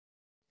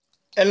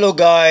Hello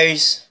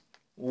guys,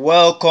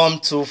 welcome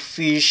to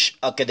Fish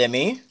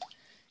Academy.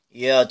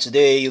 Yeah,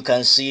 today you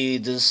can see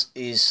this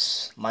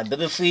is my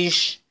baby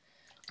fish,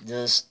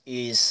 this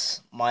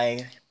is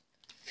my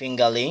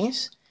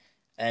fingerlings,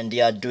 and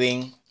they are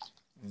doing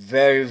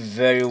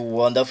very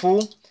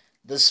wonderful.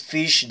 This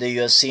fish that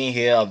you are seeing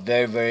here are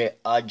very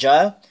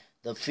agile.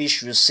 The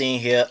fish you're seeing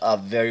here are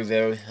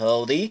very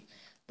healthy.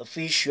 The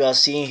fish you are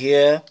seeing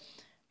here,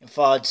 in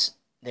fact,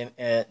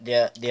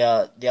 they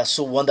are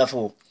so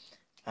wonderful,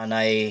 and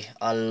I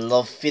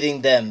love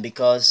feeding them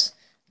because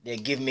they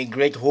give me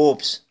great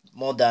hopes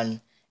more than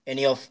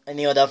any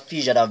other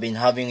fish that I've been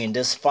having in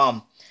this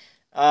farm.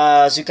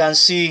 As you can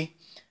see,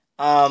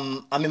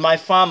 I'm in my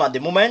farm at the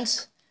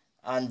moment,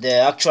 and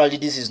actually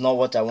this is not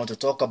what I want to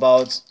talk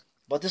about,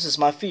 but this is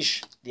my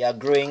fish. They are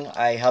growing.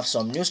 I have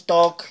some new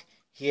stock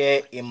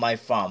here in my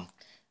farm,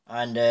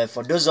 and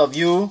for those of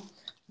you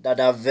that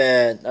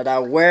are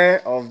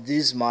aware of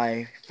this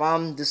my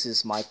farm, this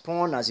is my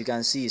pond. As you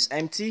can see, it's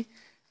empty.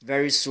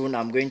 Very soon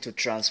I'm going to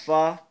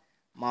transfer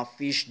my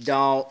fish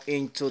down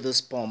into this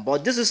pond,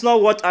 but this is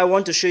not what I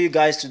want to show you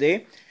guys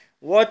today.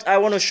 What I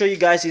want to show you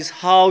guys is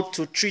how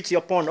to treat your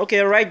pond.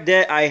 Okay, right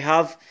there I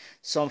have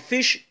some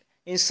fish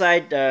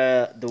inside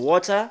the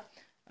water,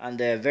 and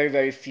they're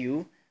very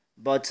few,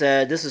 but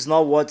this is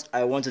not what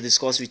I want to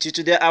discuss with you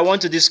today. I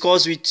want to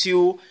discuss with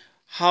you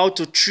how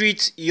to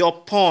treat your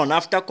pond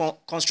after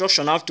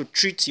construction, how to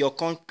treat your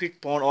concrete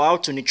pond, or how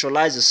to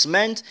neutralize the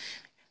cement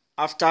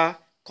after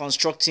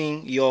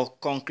constructing your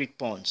concrete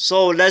pond.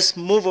 So let's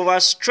move over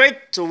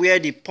straight to where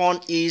the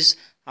pond is,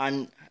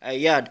 and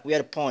yeah, where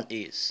the pond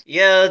is.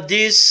 Yeah,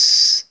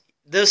 this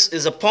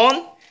is a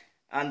pond,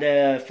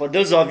 and for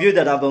those of you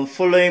that have been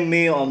following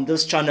me on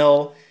this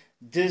channel,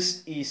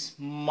 this is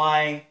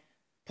my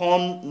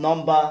pond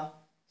number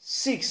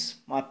 6.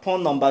 My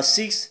pond number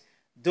 6.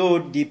 Though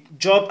the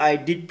job I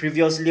did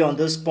previously on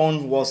this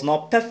pond was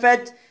not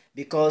perfect,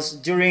 because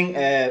during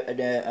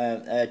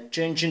the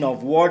changing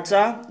of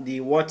water, the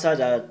water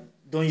that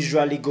don't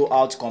usually go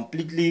out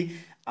completely,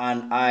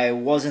 and I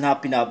wasn't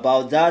happy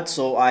about that,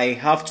 so I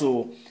have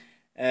to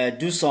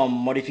do some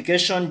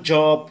modification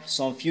job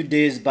some few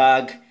days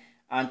back,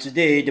 and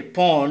today the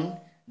pond,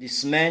 the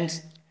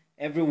cement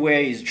everywhere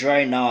is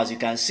dry now, as you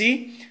can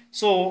see.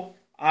 So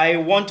I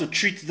want to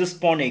treat this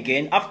pond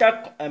again.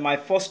 After my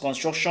first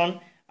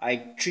construction, I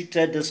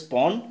treated this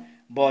pond,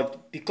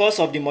 but because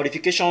of the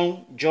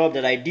modification job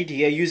that I did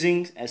here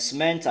using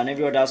cement and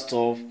every other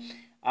stuff,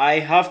 I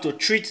have to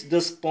treat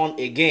this pond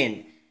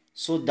again,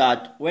 so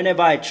that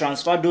whenever I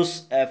transfer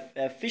those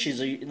fishes,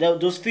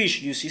 those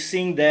fish you see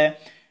seeing there,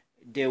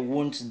 they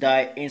won't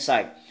die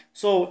inside.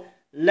 So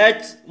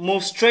let's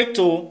move straight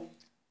to,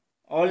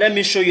 or let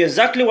me show you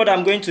exactly what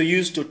I'm going to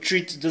use to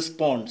treat this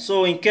pond.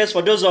 So in case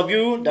for those of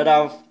you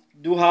that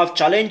do have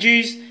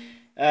challenges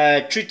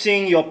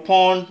treating your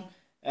pond,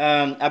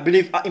 I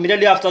believe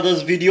immediately after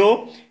this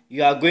video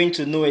you are going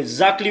to know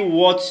exactly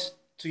what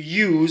to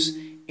use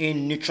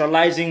in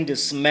neutralizing the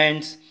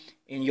cement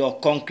in your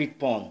concrete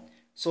pond.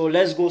 So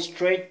let's go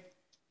straight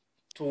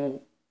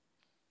to,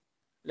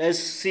 let's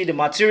see the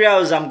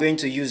materials I'm going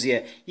to use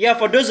here. Yeah,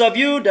 for those of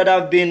you that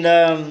have been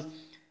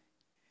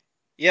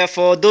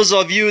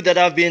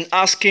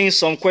asking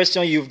some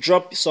questions, you've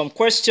dropped some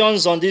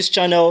questions on this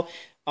channel.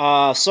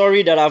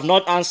 Sorry that I've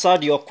not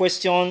answered your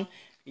question.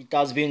 It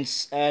has been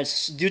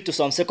due to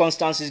some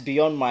circumstances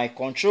beyond my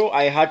control.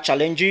 I had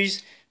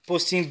challenges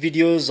posting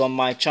videos on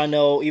my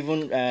channel,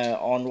 even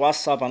on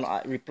WhatsApp, and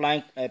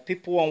replying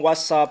people on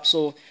WhatsApp.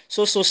 So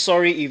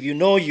sorry if you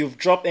know you've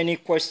dropped any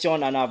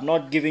question and I've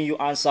not given you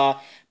answer.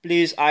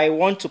 Please,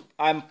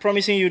 I'm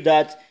promising you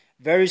that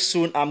very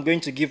soon I'm going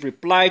to give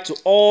reply to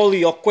all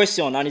your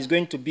questions, and it's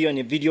going to be on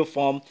a video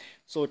form.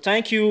 So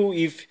thank you.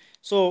 If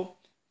so,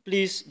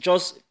 please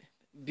just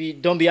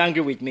don't be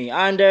angry with me,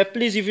 and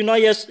please, if you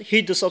not yet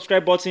hit the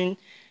subscribe button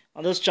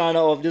on this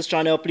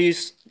channel,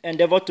 please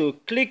endeavor to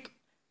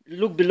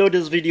look below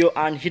this video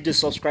and hit the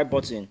subscribe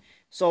button.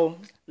 So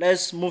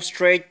let's move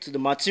straight to the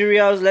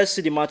materials. Let's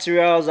see the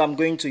materials I'm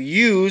going to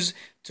use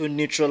to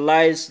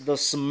neutralize the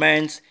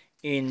cement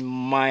in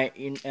my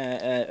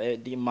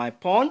my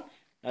pond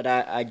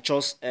that I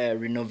just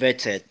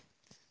renovated.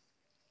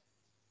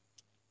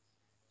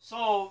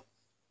 So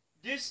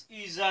this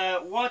is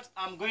what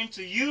I'm going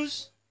to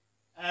use.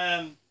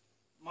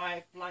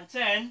 My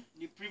plantain,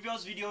 the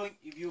previous video,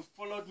 if you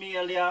followed me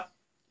earlier,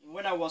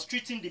 when I was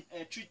treating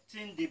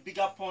the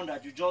bigger pond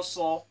that you just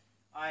saw,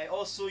 I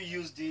also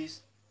used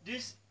this.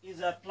 This is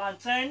a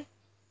plantain.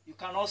 You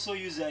can also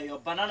use your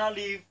banana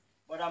leaf,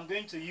 but I'm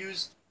going to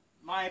use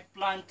my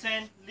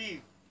plantain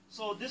leaf.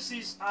 So this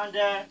is, and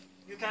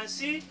you can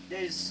see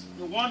there's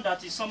the one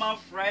that is somehow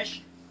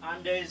fresh,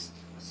 and there's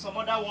some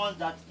other one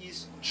that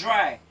is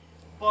dry,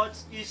 but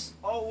it's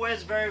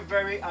always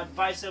very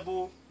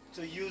advisable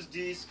to use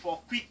this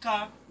for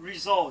quicker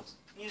results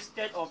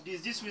instead of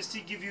this. This will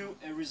still give you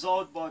a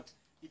result, but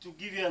it will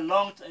give you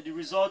the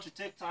result will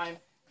take time.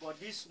 But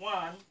this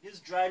one, this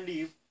dry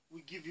leaf,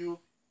 will give you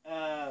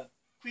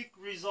quick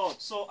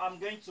results. So I'm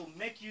going to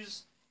make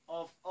use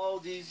of all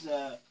these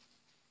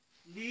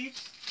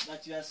leaves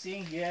that you are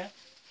seeing here,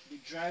 the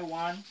dry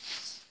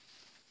ones.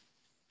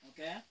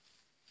 Okay,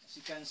 as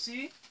you can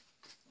see,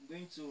 I'm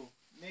going to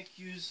make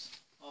use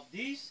of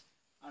this,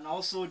 and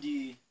also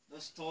the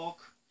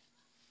stalk.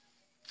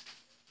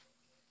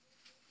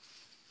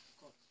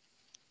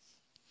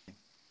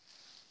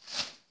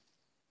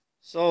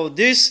 So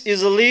this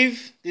is a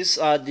leaf. These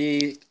are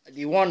the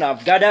one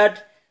I've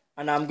gathered,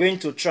 and I'm going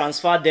to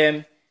transfer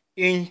them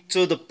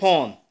into the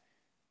pond.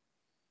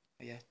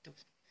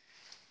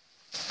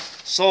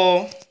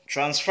 So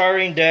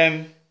transferring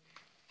them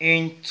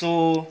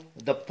into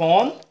the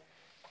pond,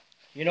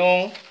 you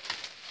know,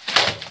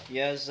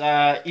 yes,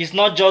 it's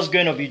not just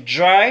going to be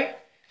dry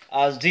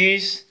as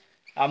this.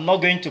 I'm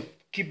not going to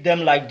keep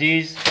them like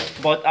this,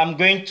 but I'm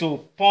going to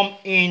pump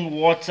in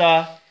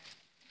water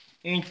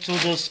into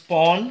this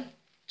pond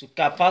to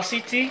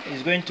capacity.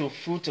 It's going to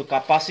fill to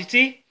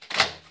capacity.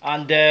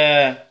 And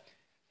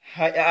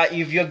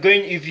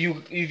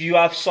if you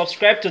have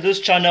subscribed to this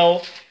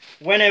channel,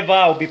 whenever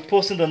I'll be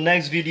posting the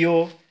next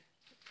video,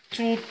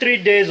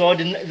 2-3 days or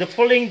the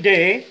following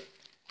day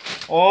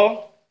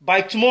or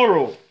by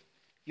tomorrow,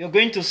 you're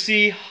going to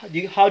see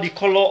how the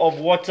color of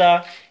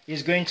water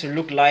is going to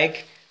look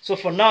like. So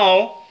for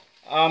now,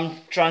 I'm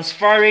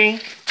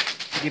transferring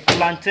the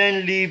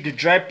plantain leaf, the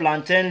dry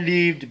plantain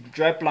leaf, the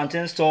dry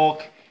plantain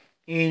stalk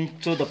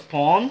into the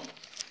pond.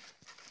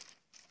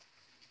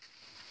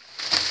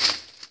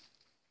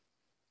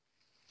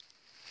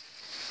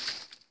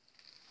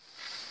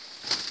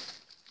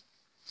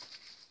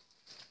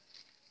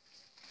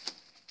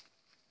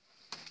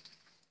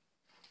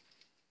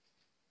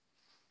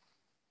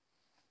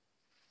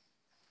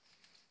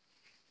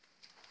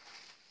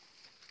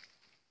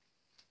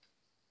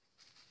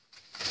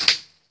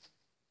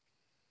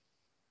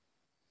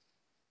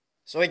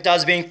 So it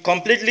has been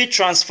completely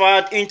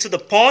transferred into the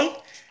pond,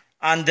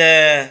 and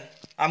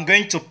I'm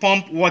going to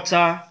pump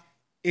water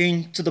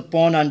into the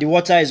pond, and the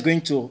water is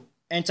going to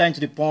enter into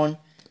the pond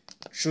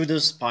through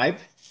this pipe.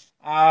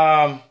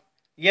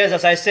 Yes,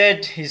 as I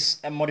said, it's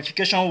a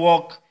modification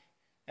work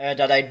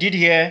that I did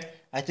here.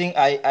 I think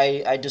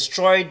I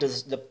destroyed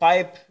the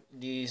pipe,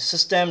 the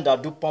system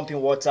that do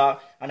pumping water,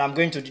 and I'm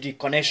going to do the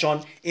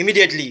connection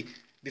immediately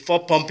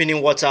before pumping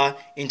in water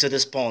into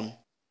this pond.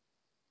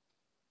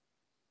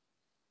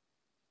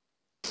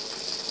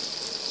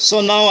 So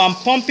now I'm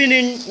pumping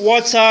in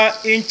water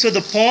into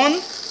the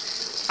pond,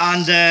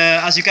 and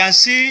as you can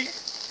see,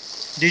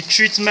 the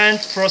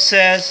treatment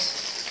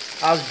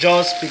process has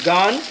just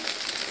begun.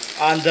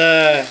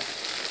 And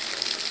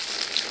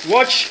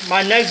watch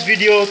my next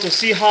video to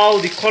see how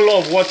the color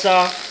of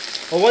water,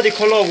 or what the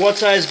color of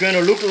water is going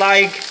to look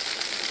like.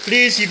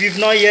 Please, if you've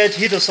not yet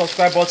hit the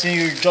subscribe button,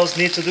 you just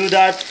need to do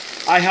that.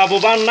 I have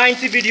over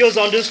 90 videos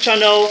on this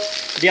channel.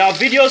 There are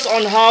videos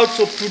on how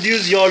to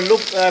produce your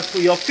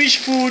fish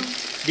food.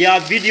 There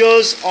are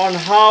videos on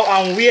how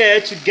and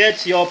where to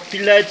get your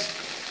pellet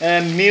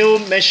meal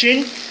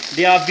machine.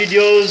 There are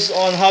videos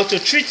on how to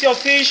treat your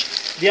fish.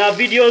 There are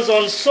videos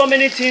on so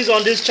many things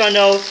on this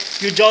channel.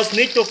 You just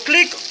need to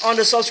click on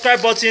the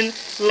subscribe button,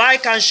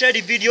 like and share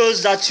the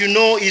videos that you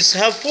know is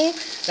helpful,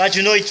 that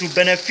you know it will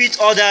benefit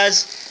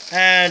others.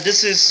 And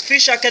this is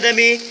Fish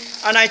Academy,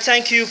 and I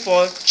thank you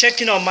for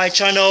checking on my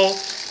channel.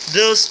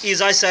 This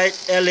is, I said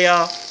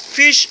earlier,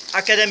 Fish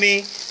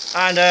Academy,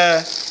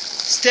 and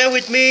stay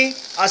with me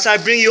as I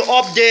bring you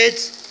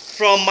updates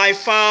from my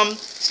farm.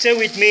 Stay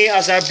with me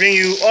as I bring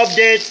you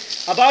updates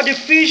about the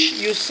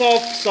fish you saw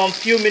some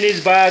few minutes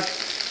back.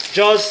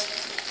 Just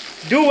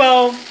do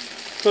well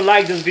to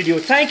like this video.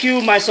 Thank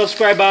you, my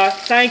subscriber.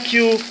 Thank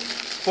you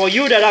for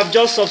you that have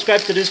just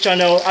subscribed to this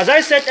channel. As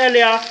I said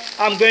earlier,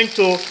 I'm going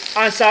to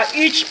answer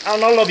each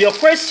and all of your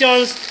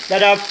questions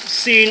that I've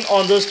seen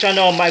on this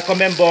channel on my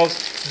comment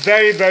box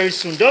very, very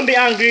soon. Don't be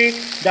angry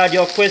that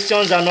your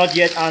questions are not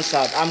yet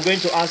answered. I'm going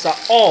to answer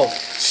all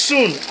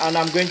soon, and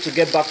I'm going to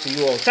get back to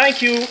you all.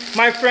 Thank you,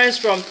 my friends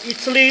from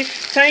Italy.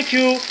 Thank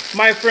you,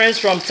 my friends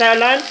from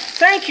Thailand.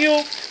 Thank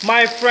you,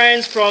 my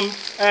friends from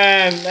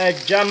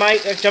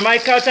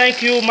Jamaica.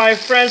 Thank you, my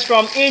friends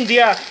from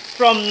India,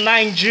 from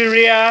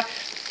Nigeria,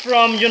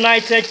 from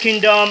United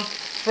Kingdom,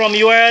 from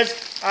US.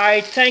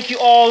 I thank you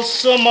all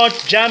so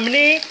much.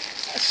 Germany,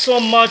 so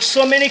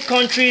many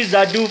countries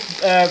that do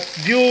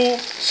view,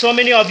 so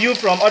many of you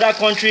from other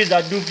countries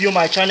that do view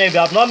my channel. If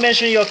I have not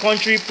mentioned your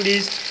country,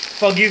 please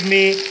forgive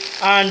me.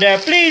 And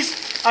please,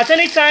 at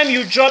any time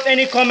you drop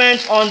any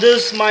comment on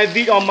this my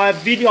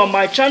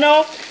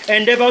channel,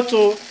 endeavor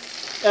to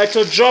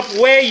drop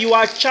where you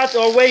are chat,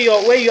 or where you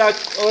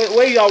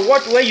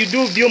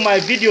do view my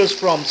videos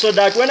from, so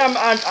that when I'm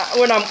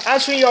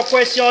answering your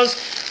questions,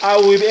 I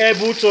will be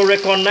able to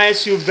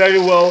recognize you very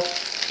well.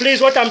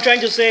 Please, what I'm trying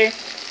to say,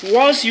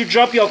 once you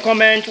drop your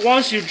comment,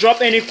 once you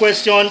drop any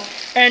question,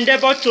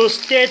 endeavor to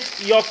state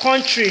your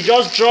country.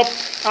 Just drop,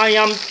 I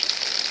am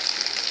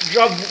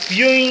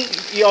viewing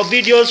your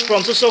videos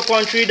from so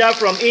country, either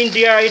from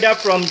India, either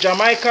from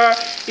Jamaica,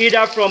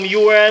 either from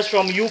US,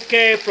 from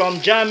UK, from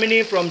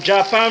Germany, from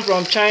Japan,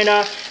 from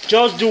China.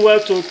 Just do well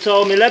to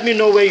tell me. Let me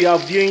know where you are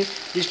viewing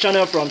this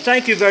channel from.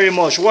 Thank you very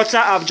much. Water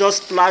have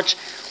just splashed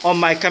on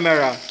my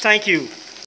camera. Thank you.